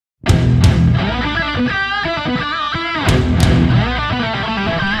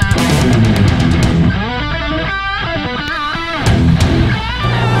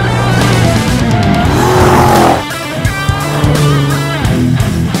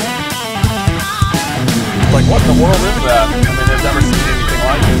What in the world is that? I mean, I've never seen anything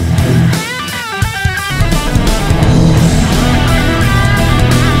like it.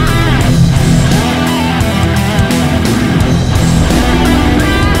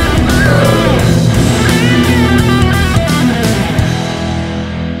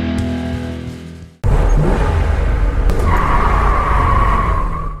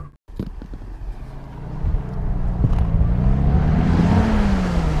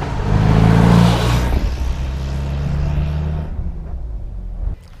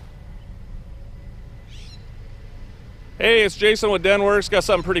 Hey, it's Jason with Denwerks. Got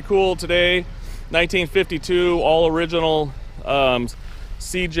something pretty cool today. 1952, all original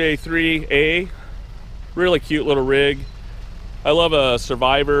CJ3A. Really cute little rig. I love a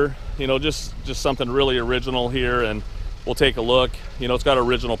Survivor, you know, just something really original here, and we'll take a look. You know, it's got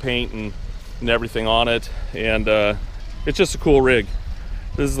original paint and everything on it, and it's just a cool rig.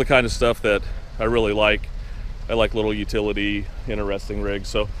 This is the kind of stuff that I really like. I like little utility, interesting rigs.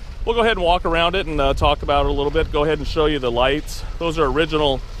 So we'll go ahead and walk around it and talk about it a little bit. Go ahead and show you the lights. Those are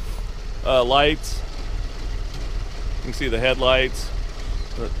original lights. You can see the headlights,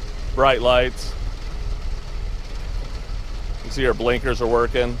 the bright lights. You can see our blinkers are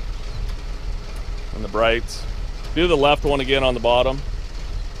working and the brights. Do the left one again on the bottom.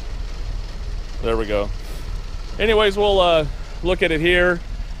 There we go. Anyways, we'll look at it here.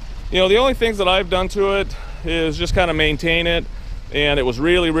 You know, the only things that I've done to it is just kind of maintain it. And it was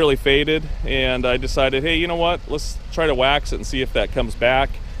really faded, and I decided, hey, you know what, let's try to wax it and see if that comes back.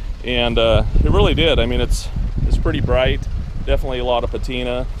 And it really did. I mean, it's pretty bright, definitely a lot of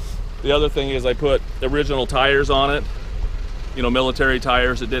patina. The other thing is I put original tires on it, you know, military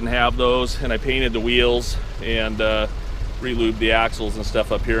tires. It didn't have those, and I painted the wheels and re-lubed the axles and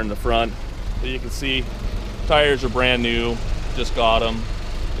stuff up here in the front. So you can see tires are brand new, just got them,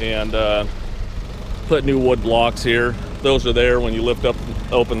 and put new wood blocks here. Those are there when you lift up,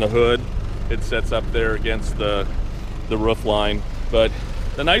 open the hood. It sets up there against the roof line. But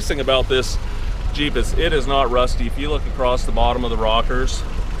the nice thing about this Jeep is it is not rusty. If you look across the bottom of the rockers,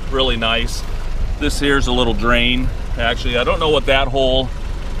 really nice. This here's a little drain. Actually, I don't know what that hole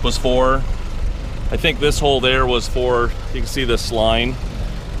was for. I think this hole there was for, you can see this line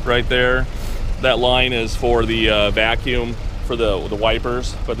right there. That line is for the vacuum for the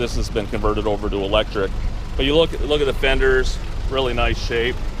wipers, but this has been converted over to electric. But you look at the fenders, really nice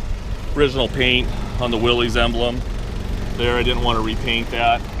shape. Original paint on the Willys emblem. There, I didn't want to repaint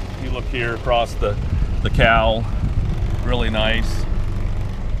that. You look here across the cowl, really nice.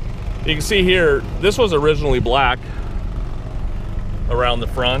 You can see here, this was originally black around the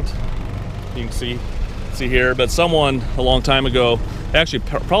front. You can see here, but someone a long time ago actually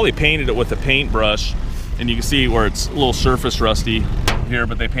probably painted it with a paintbrush, and you can see where it's a little surface rusty here,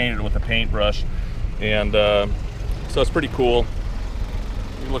 but they painted it with a paintbrush. And so it's pretty cool.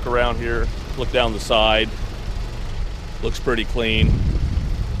 You look around here, look down the side, looks pretty clean.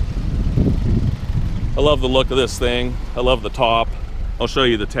 I love the look of this thing. I love the top. I'll show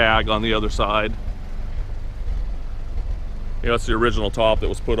you the tag on the other side. You know, it's the original top that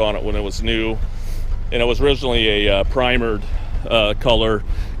was put on it when it was new, and it was originally a primered color,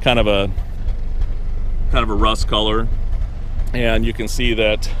 kind of a rust color. And you can see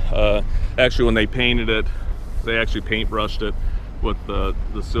that actually when they painted it, they actually paintbrushed it with the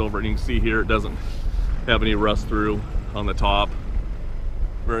silver. And you can see here it doesn't have any rust through on the top.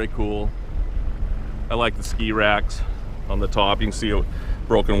 Very cool. I like the ski racks on the top. You can see a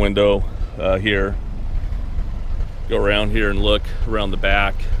broken window here. Go around here and look around the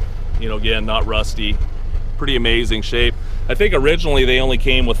back. You know, again, not rusty. Pretty amazing shape. I think originally they only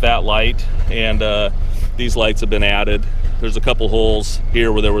came with that light, and these lights have been added. There's a couple holes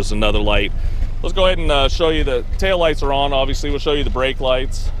here where there was another light. Let's go ahead and show you the tail lights are on. Obviously, we'll show you the brake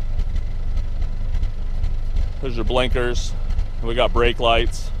lights. There's your blinkers. We got brake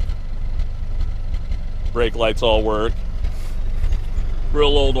lights. Brake lights all work.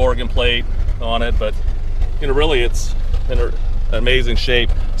 Real old organ plate on it, but you know, really it's in an amazing shape.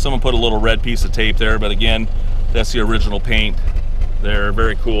 Someone put a little red piece of tape there, but again, that's the original paint there.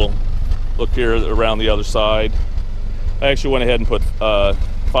 Very cool. Look here around the other side. I actually went ahead and put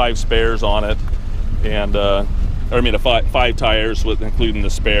 5 spares on it, and five tires with including the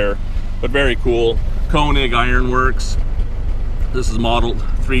spare. But very cool. Koenig Ironworks. This is model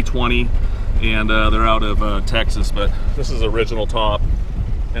 320, and they're out of Texas, but this is original top,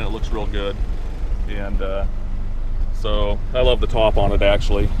 and it looks real good. And so I love the top on it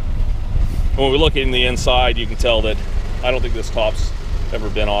actually. When we look in the inside, you can tell that I don't think this top's ever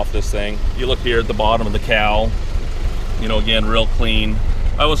been off this thing. You look here at the bottom of the cowl. You know, again, real clean.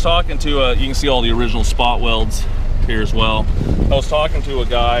 I was talking to, you can see all the original spot welds here as well. I was talking to a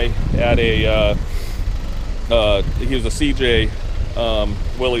guy at a, he was a CJ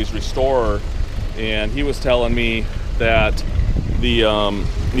Willys restorer, and he was telling me that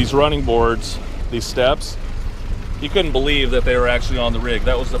these running boards, these steps, he couldn't believe that they were actually on the rig.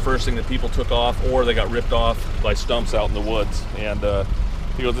 That was the first thing that people took off, or they got ripped off by stumps out in the woods. And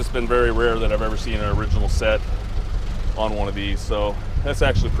he goes, it's been very rare that I've ever seen an original set on one of these. So that's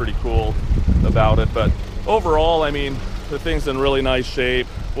actually pretty cool about it. But overall, I mean, the thing's in really nice shape.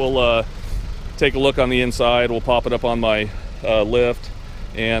 We'll take a look on the inside. We'll pop it up on my lift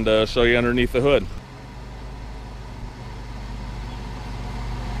and show you underneath the hood.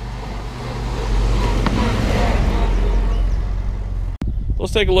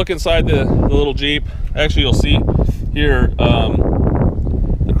 Let's take a look inside the little Jeep. Actually, you'll see here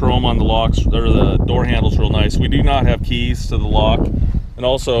the chrome on the locks, or the door handle's real nice. We do not have keys to the lock, and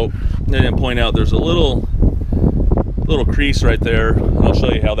also I didn't point out there's a little crease right there. And I'll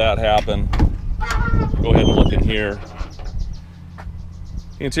show you how that happened. Go ahead and look in here.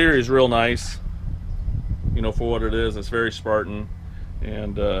 The interior is real nice, you know, for what it is. It's very Spartan,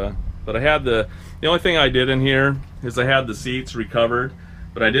 and but I had the only thing I did in here is I had the seats recovered,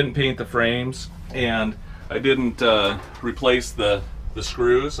 but I didn't paint the frames, and I didn't replace the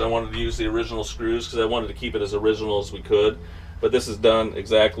screws. I wanted to use the original screws because I wanted to keep it as original as we could. But this is done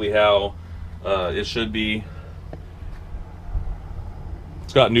exactly how it should be.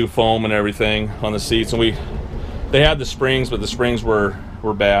 It's got new foam and everything on the seats, and they had the springs, but the springs were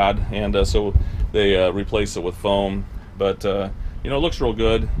bad, and so they replaced it with foam. But you know, it looks real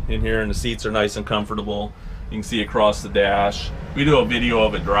good in here, and the seats are nice and comfortable. You can see across the dash. We do a video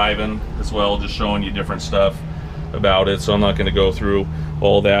of it driving as well, just showing you different stuff about it, so I'm not going to go through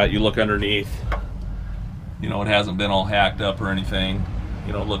all that. You look underneath, you know, it hasn't been all hacked up or anything.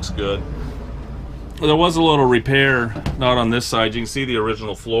 You know, it looks good. There was a little repair, not on this side. You can see the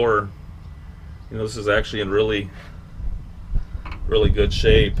original floor. You know, this is actually in really good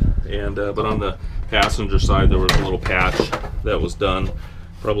shape, and but on the passenger side there was a little patch that was done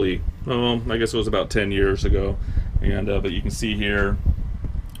probably, I guess it was about 10 years ago. And but you can see here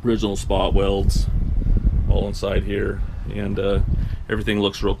original spot welds all inside here, and everything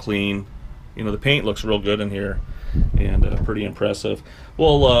looks real clean. You know, the paint looks real good in here, and pretty impressive.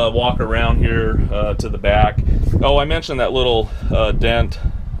 We'll walk around here to the back. Oh, I mentioned that little dent,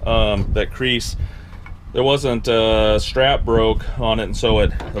 that crease. There wasn't a strap broke on it, and so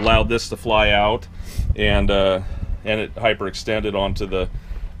it allowed this to fly out, and it hyperextended onto the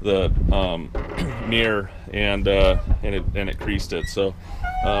mirror, and it creased it. So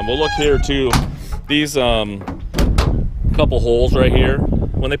we'll look here too. These couple holes right here,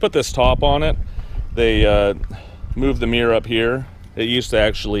 when they put this top on it, they moved the mirror up here. It used to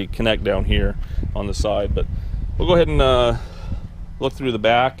actually connect down here on the side, but we'll go ahead and look through the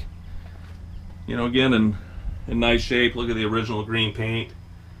back. You know, again, in nice shape. Look at the original green paint,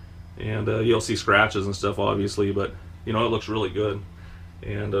 and you'll see scratches and stuff obviously, but you know, it looks really good,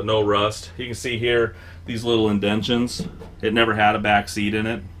 and no rust. You can see here these little indentions. It never had a back seat in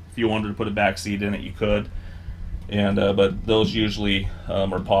it. If you wanted to put a back seat in it, you could, and but those usually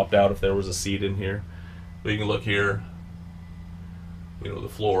are popped out if there was a seat in here. But you can look here, you know, the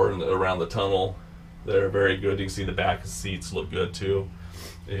floor and around the tunnel, they're very good. You can see the back of the seats look good too,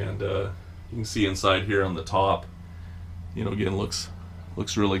 and you can see inside here on the top, you know, again, looks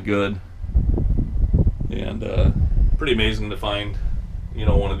really good, and pretty amazing to find, you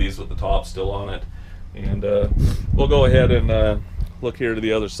know, one of these with the top still on it. And we'll go ahead and look here to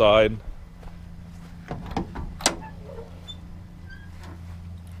the other side.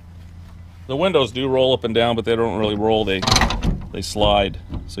 The windows do roll up and down, but they don't really roll, they slide,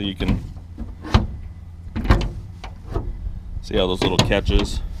 so you can see how those little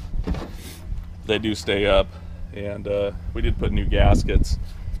catches, they do stay up. And we did put new gaskets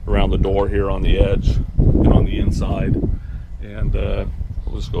around the door here on the edge and on the inside. And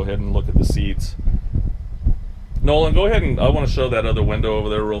we'll just go ahead and look at the seats. Nolan, go ahead, and I want to show that other window over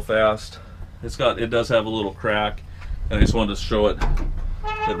there real fast. It does have a little crack, and I just wanted to show it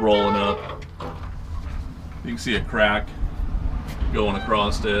rolling up. You can see a crack going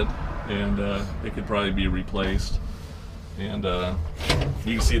across it, and it could probably be replaced. And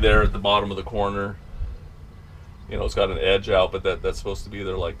you can see there at the bottom of the corner, you know, it's got an edge out, but that's supposed to be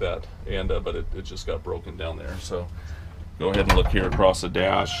there like that, and but it just got broken down there. So go ahead and look here across the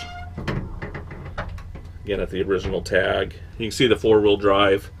dash. Again, at the original tag, you can see the four-wheel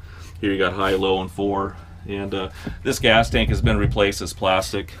drive. Here you got high, low, and 4. And this gas tank has been replaced as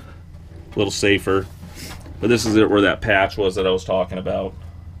plastic, a little safer. But this is it where that patch was that I was talking about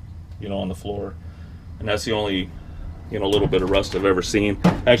you know, on the floor. And that's the only, you know, little bit of rust I've ever seen.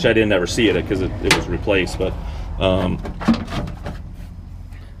 Actually, I didn't ever see it because it was replaced, but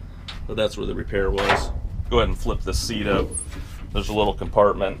that's where the repair was. Go ahead and flip this seat up. There's a little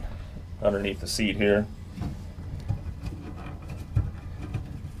compartment underneath the seat here.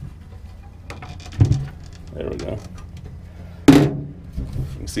 There we go. You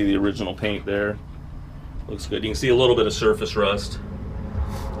can see the original paint there. Looks good. You can see a little bit of surface rust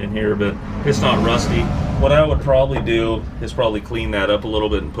in here, but it's not rusty. What I would probably do is probably clean that up a little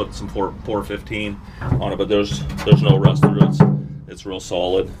bit and put some 415 on it, but there's no rust through it. It's real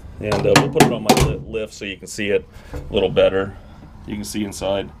solid. And we'll put it on my lift so you can see it a little better. You can see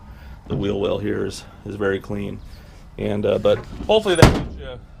inside the wheel well here is very clean. And but hopefully that gives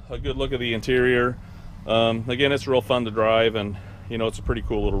you a good look at the interior. Again, it's real fun to drive, and you know, it's a pretty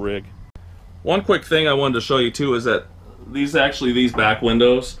cool little rig. One quick thing I wanted to show you too is that these back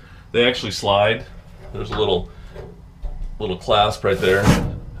windows, they actually slide. There's a little clasp right there,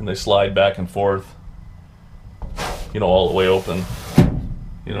 and they slide back and forth, you know, all the way open.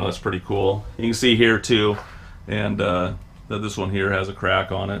 You know, that's pretty cool. You can see here too, and that this one here has a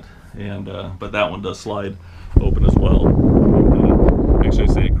crack on it, and but that one does slide open as well. Actually,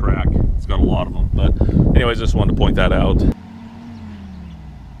 I say a crack. It's got a lot of them, but anyways, just wanted to point that out.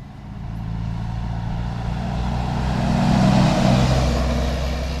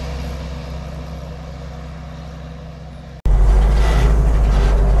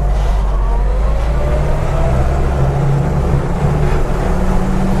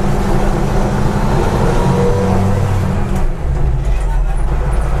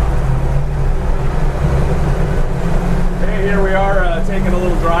 Taking a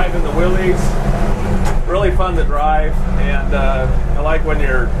little drive in the Willys. Really fun to drive, and I like when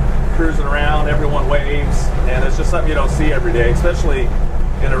you're cruising around, everyone waves, and it's just something you don't see every day, especially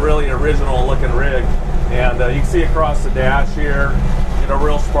in a really original looking rig. And you can see across the dash here, you know,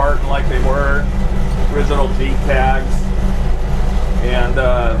 real Spartan like they were, original Jeep tags. And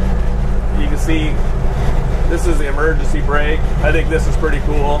you can see this is the emergency brake. I think this is pretty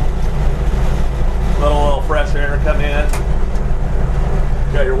cool. Let a little fresh air come in.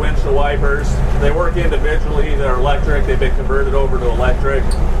 Got your windshield wipers. They work individually. They're electric. They've been converted over to electric. You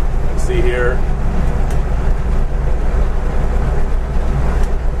can see here.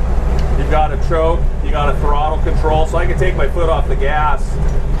 You've got a choke. You got a throttle control. So I can take my foot off the gas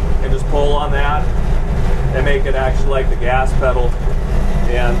and just pull on that and make it actually like the gas pedal.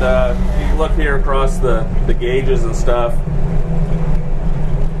 And you can look here across the gauges and stuff.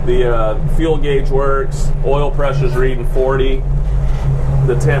 The fuel gauge works. Oil pressure's reading 40.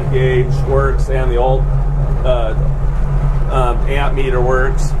 The temp gauge works, and the old amp meter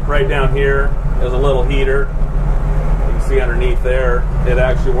works. Right down here is a little heater. You can see underneath there, it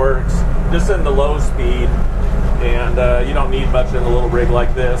actually works just in the low speed, and you don't need much in a little rig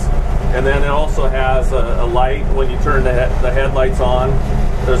like this. And then it also has a light. When you turn the headlights on,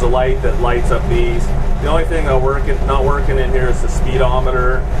 there's a light that lights up these. The only thing not working in here is the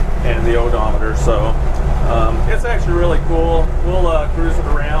speedometer and the odometer. So it's actually really cool. We'll cruise it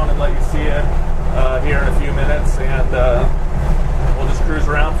around and let you see it here in a few minutes, and we'll just cruise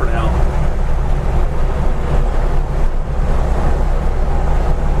around for now.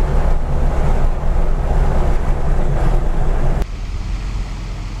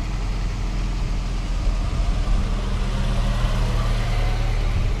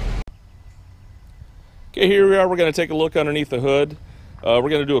 Okay, here we are. We're going to take a look underneath the hood. We're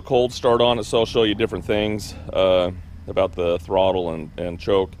going to do a cold start on it, so I'll show you different things about the throttle and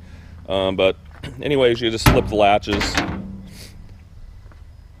choke. But anyways, you just flip the latches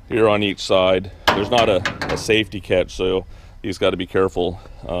here on each side. There's not a safety catch, so you just got to be careful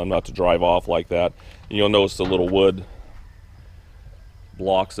not to drive off like that. And you'll notice the little wood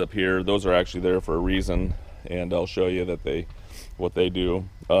blocks up here. Those are actually there for a reason, and I'll show you that what they do.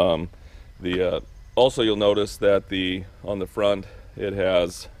 Also, you'll notice that on the front it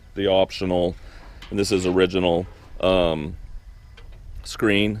has the optional, and this is original,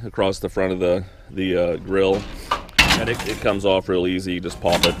 screen across the front of the grill, and it comes off real easy. You just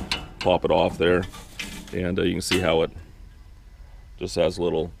pop it off there, and you can see how it just has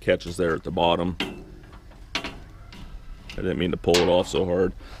little catches there at the bottom. I didn't mean to pull it off so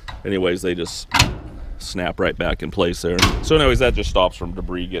hard. Anyways, they just snap right back in place there. So anyways, that just stops from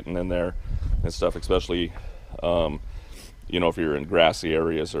debris getting in there and stuff, especially you know, if you're in grassy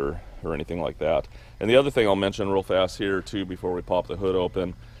areas or anything like that. And the other thing I'll mention real fast here too before we pop the hood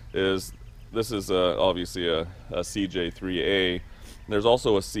open is this is obviously a CJ3A. There's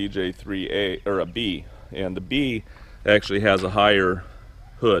also a CJ3A, or a B, and the B actually has a higher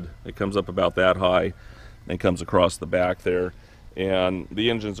hood. It comes up about that high and comes across the back there. And the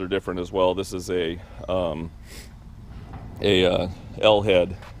engines are different as well. This is a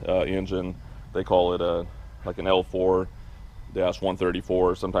L-head engine. They call it like an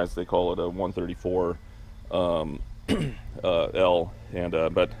L4-134. Sometimes they call it a 134 L. And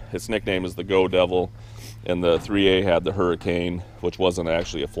but its nickname is the Go Devil. And the 3A had the Hurricane, which wasn't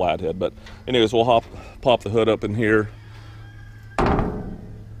actually a flathead. But anyways, we'll pop the hood up in here.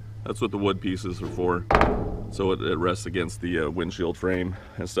 That's what the wood pieces are for. So it rests against the windshield frame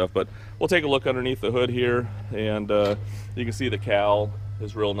and stuff. But we'll take a look underneath the hood here, and you can see the cowl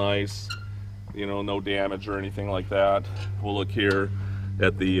is real nice. You know, no damage or anything like that. We'll look here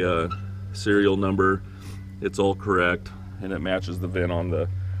at the serial number. It's all correct, and it matches the VIN on the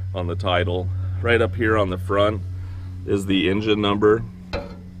title. Right up here on the front is the engine number.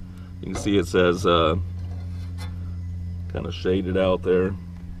 You can see it says kind of shaded out there.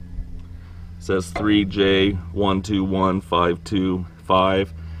 It says 3J121525.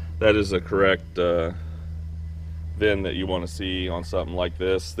 That is a correct VIN that you want to see on something like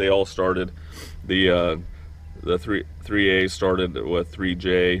this. They all started, the 3A started with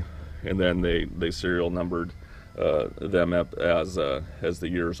 3J, and then they serial numbered them up as the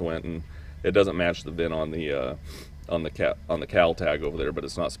years went, and it doesn't match the VIN on the cowl tag over there, but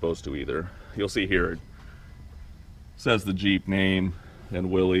it's not supposed to either. You'll see here it says the Jeep name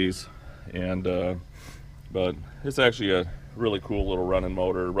and Willys. And but it's actually a really cool little running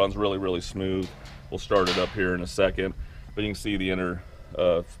motor. It runs really smooth. We'll start it up here in a second, but you can see the inner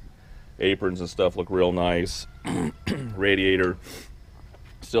aprons and stuff look real nice. Radiator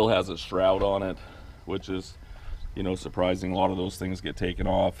still has a shroud on it, which is, you know, surprising. A lot of those things get taken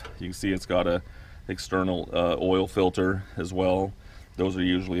off. You can see it's got a external oil filter as well. Those are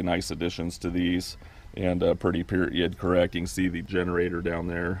usually nice additions to these. And pretty period correct. You can see the generator down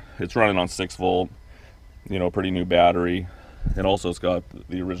there. It's running on 6 volt, you know, pretty new battery, and also it's got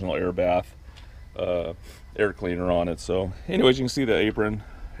the original air bath air cleaner on it. So anyways, you can see the apron,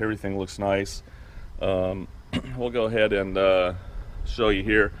 everything looks nice. We'll go ahead and show you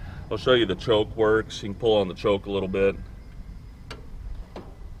here. I'll show you the choke works. You can pull on the choke a little bit.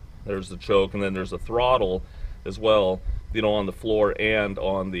 There's the choke, and then there's a throttle as well, you know, on the floor and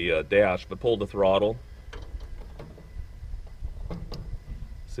on the dash. But pull the throttle,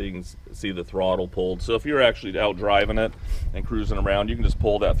 so you can see the throttle pulled. So if you're actually out driving it and cruising around, you can just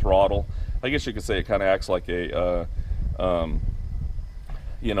pull that throttle. I guess you could say it kind of acts like a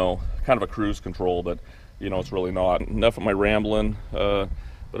you know, kind of a cruise control, but you know, it's really not. Enough of my rambling, but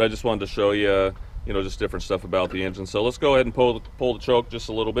I just wanted to show you, you know, just different stuff about the engine. So let's go ahead and pull the choke just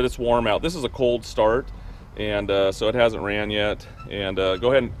a little bit. It's warm out. This is a cold start, and so it hasn't ran yet. And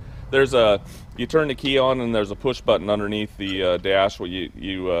go ahead and you turn the key on, and there's a push button underneath the dash where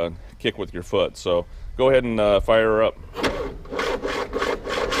you kick with your foot. So go ahead and fire her up.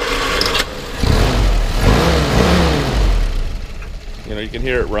 You know, you can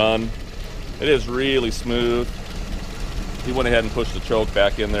hear it run. It is really smooth. He went ahead and pushed the choke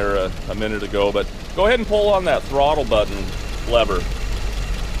back in there a minute ago, but go ahead and pull on that throttle button lever.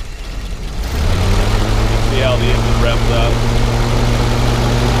 See how the engine revs up.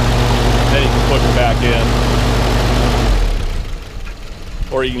 Then you can push it back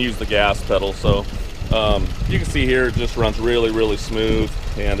in, or you can use the gas pedal. So you can see here it just runs really smooth,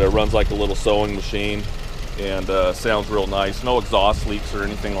 and runs like a little sewing machine, and sounds real nice. No exhaust leaks or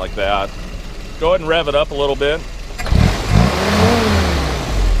anything like that. Go ahead and rev it up a little bit.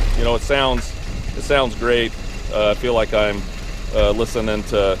 You know, it sounds great. I feel like I'm listening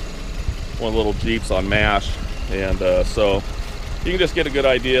to one of the little Jeeps on MASH, and so you can just get a good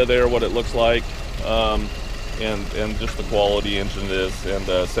idea there what it looks like, and just the quality engine it is,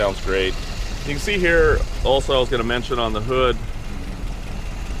 and sounds great. You can see here also, I was going to mention on the hood,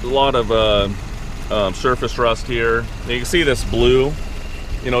 a lot of surface rust here. You can see this blue.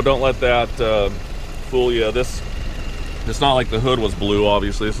 You know, don't let that fool you. It's not like the hood was blue,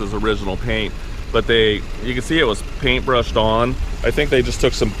 obviously. This is original paint, but you can see it was paint brushed on. I think they just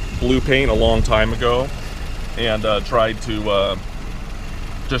took some blue paint a long time ago and tried to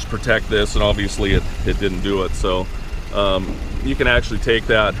just protect this, and obviously it didn't do it. So you can actually take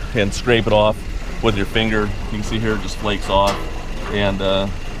that and scrape it off with your finger. You can see here it just flakes off, and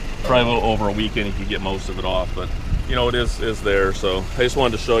probably over a weekend you can get most of it off, but you know, it is there. So I just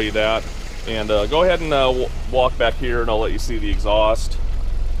wanted to show you that. And go ahead and walk back here, and I'll let you see the exhaust.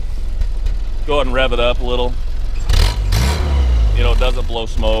 Go ahead and rev it up a little. You know, it doesn't blow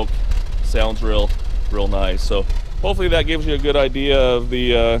smoke. Sounds real nice. So hopefully that gives you a good idea of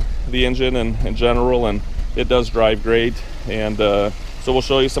the engine in general, and it does drive great. And So we'll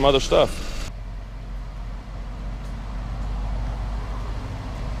show you some other stuff.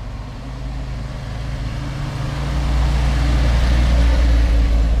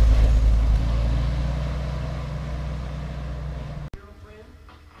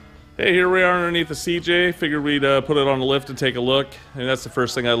 Hey, here we are underneath the CJ. Figured we'd put it on the lift and take a look. And that's the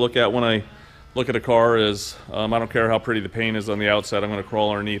first thing I look at when I look at a car is, I don't care how pretty the paint is on the outside. I'm going to crawl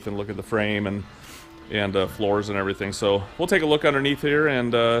underneath and look at the frame and floors and everything. So we'll take a look underneath here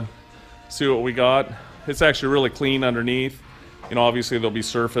and see what we got. It's actually really clean underneath. You know, obviously there'll be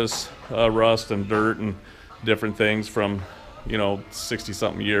surface rust and dirt and different things from, you know,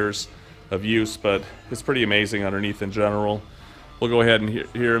 60-something years of use, but it's pretty amazing underneath in general. We'll go ahead and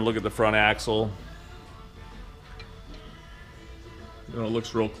here and look at the front axle. You know, it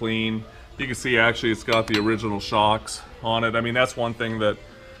looks real clean. You can see actually it's got the original shocks on it. I mean, that's one thing that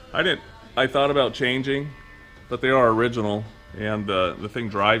I thought about changing, but they are original, and the thing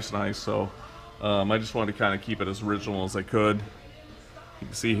drives nice, so I just wanted to kind of keep it as original as I could. You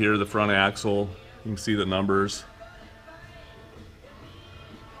can see here the front axle. You can see the numbers.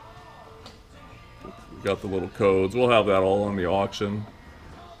 Got the little codes. We'll have that all on the auction.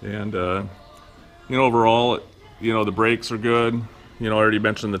 And you know, overall, you know, the brakes are good. You know, I already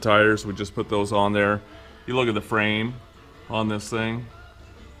mentioned the tires. We just put those on there. You look at the frame on this thing.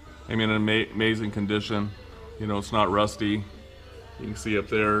 I mean, amazing condition. You know, it's not rusty. You can see up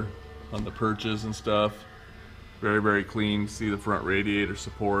there on the perches and stuff. Very, very clean. See the front radiator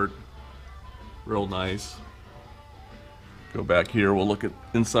support. Real nice. Go back here. We'll look at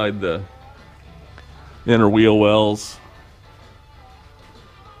inside the inner wheel wells.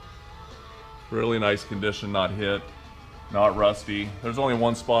 Really nice condition, not hit, not rusty. There's only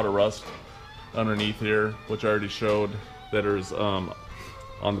one spot of rust underneath here, which I already showed, that is on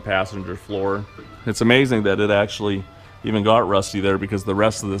the passenger floor. It's amazing that it actually even got rusty there, because the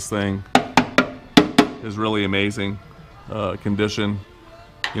rest of this thing is really amazing condition.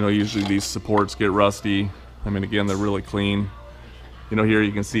 You know, usually these supports get rusty. I mean, again, they're really clean. You know, here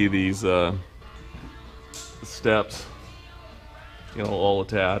you can see these steps, you know, all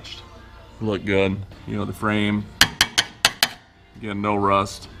attached, look good. You know, the frame, again, no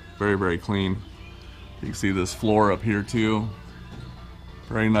rust, very, very clean. You can see this floor up here too,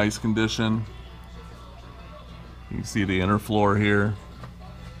 very nice condition. You can see the inner floor here,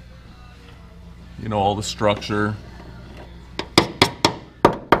 you know, all the structure,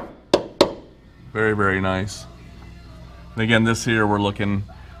 very, very nice. And again, this here we're looking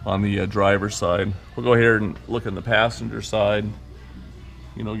on the driver's side. We'll go here and look at the passenger side.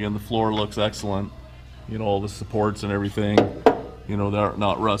 You know, again, the floor looks excellent. You know, all the supports and everything, you know, they're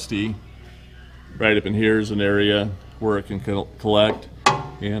not rusty. Right up in here is an area where it can collect,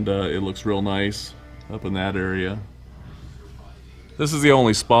 and it looks real nice up in that area. This is the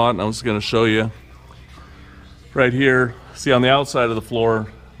only spot, and I'm just going to show you right here. See, on the outside of the floor,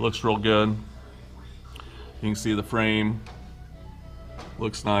 looks real good. You can see the frame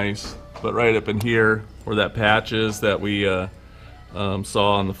looks nice, but right up in here where that patch is that we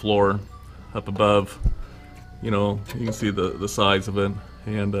saw on the floor up above, you know, you can see the size of it,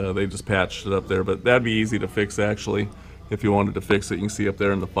 and they just patched it up there. But that'd be easy to fix, actually, if you wanted to fix it. You can see up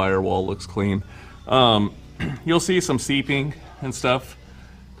there in the firewall looks clean. You'll see some seeping and stuff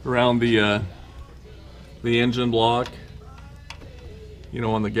around the engine block, you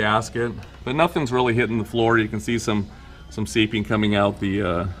know, on the gasket, but nothing's really hitting the floor. You can see some seeping coming out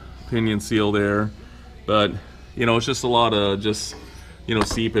the pinion seal there, but you know, it's just a lot of you know,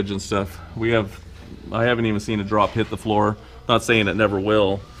 seepage and stuff. I haven't even seen a drop hit the floor. Not saying it never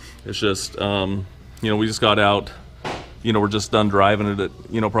will. It's just you know, we just got out. You know, we're just done driving it at,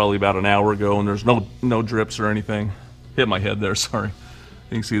 you know, probably about an hour ago, and there's no drips or anything. Hit my head there, sorry.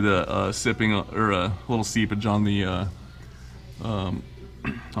 You can see the sipping or little seepage on the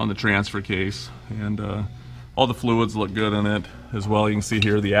transfer case, and all the fluids look good in it as well. You can see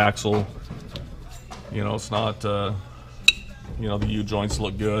here the axle. You know, it's not. You know, the U-joints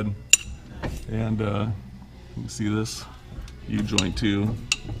look good, and you can see this U-joint too.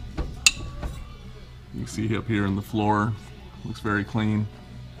 You can see up here in the floor, looks very clean.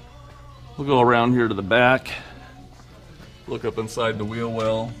 We'll go around here to the back, look up inside the wheel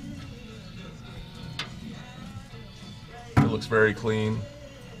well. It looks very clean.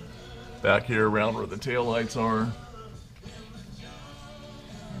 Back here around where the tail lights are,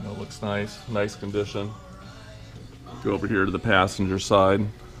 you know, looks nice, nice condition. Go over here to the passenger side.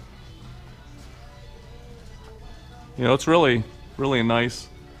 You know, it's really a nice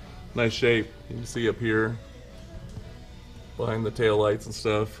shape. You can see up here behind the tail lights and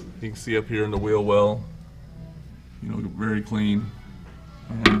stuff. You can see up here in the wheel well, you know, very clean.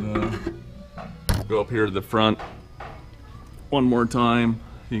 And go up here to the front one more time.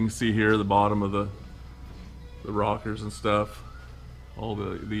 You can see here the bottom of the rockers and stuff. All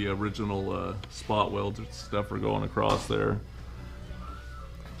the original spot welds and stuff are going across there.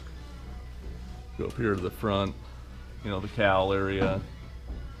 Go up here to the front, you know, the cowl area.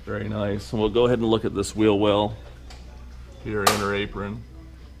 Very nice. And we'll go ahead and look at this wheel well here, inner apron.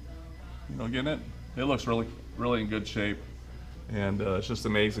 You know, getting it? It looks really in good shape. And it's just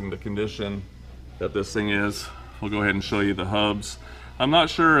amazing the condition that this thing is. We'll go ahead and show you the hubs. I'm not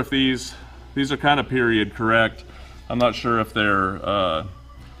sure if these are kind of period correct. I'm not sure if they're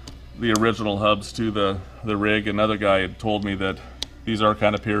the original hubs to the rig. Another guy had told me that these are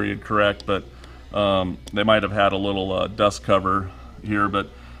kind of period correct, but they might have had a little dust cover here. But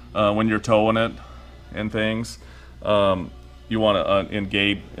when you're towing it and things, you want to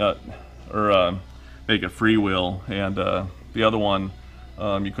engage or make it freewheel, and the other one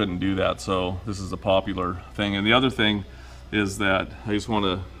you couldn't do that. So this is a popular thing. And the other thing is that I just want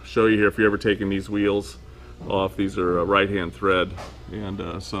to show you here, if you're ever taking these wheels off, these are right-hand thread. And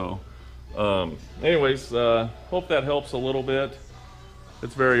anyways, hope that helps a little bit.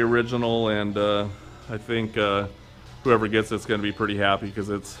 It's very original, and I think whoever gets it's going to be pretty happy, because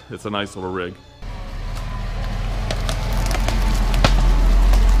it's a nice little rig.